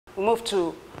We move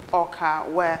to Oka,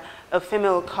 where a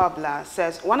female cobbler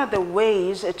says one of the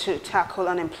ways to tackle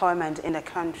unemployment in the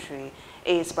country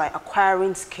is by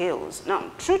acquiring skills.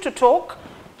 Now, true to talk,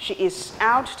 she is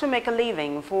out to make a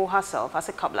living for herself as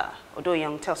a cobbler. Odo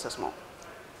Young tells us more.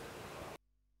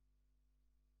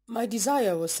 My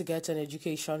desire was to get an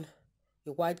education,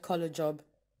 a white-collar job,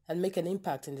 and make an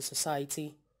impact in the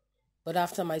society. But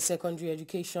after my secondary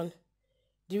education,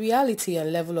 the reality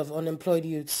and level of unemployed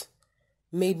youths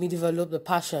made me develop the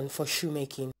passion for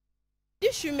shoemaking.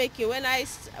 This shoemaking, when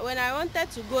I wanted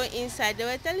to go inside, they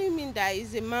were telling me that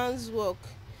it's a man's work,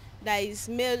 that is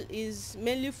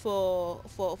mainly for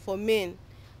men.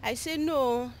 I said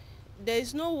no, there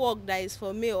is no work that is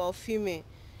for male or female.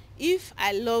 If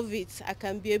I love it, I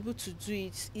can be able to do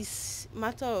it. It's a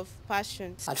matter of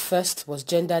passion. At first was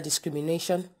gender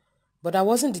discrimination, but I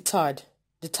wasn't deterred.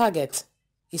 The target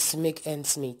is to make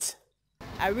ends meet.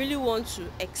 I really want to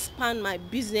expand my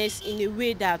business in a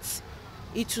way that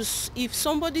if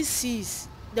somebody sees,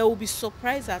 they will be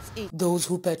surprised at it. Those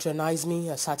who patronize me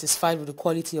are satisfied with the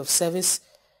quality of service.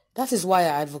 That is why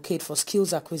I advocate for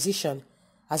skills acquisition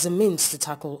as a means to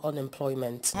tackle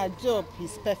unemployment. Her job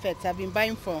is perfect. I've been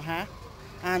buying from her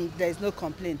and there's no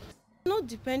complaint. Not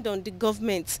depend on the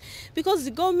government, because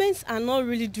the governments are not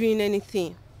really doing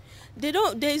anything. There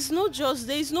is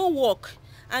no work.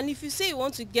 And if you say you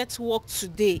want to get work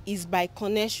today, is by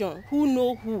connection. Who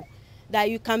know who? That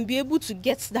you can be able to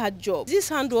get that job. This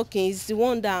handworking is the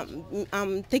one that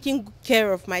I'm taking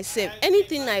care of myself.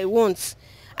 Anything I want,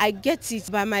 I get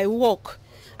it by my work.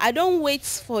 I don't wait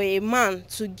for a man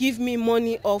to give me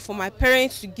money or for my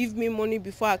parents to give me money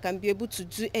before I can be able to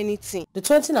do anything. The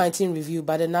 2019 review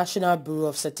by the National Bureau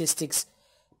of Statistics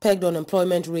pegged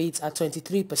unemployment rates at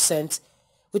 23%,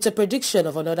 with a prediction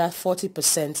of another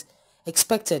 40%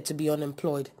 expected to be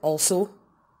unemployed. Also,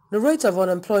 the rate of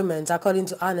unemployment, according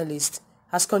to analysts,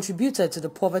 has contributed to the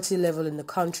poverty level in the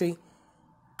country,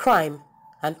 crime,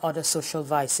 and other social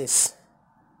vices.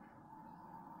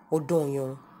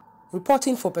 Odonyo,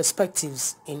 reporting for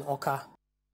Perspectives in Oka.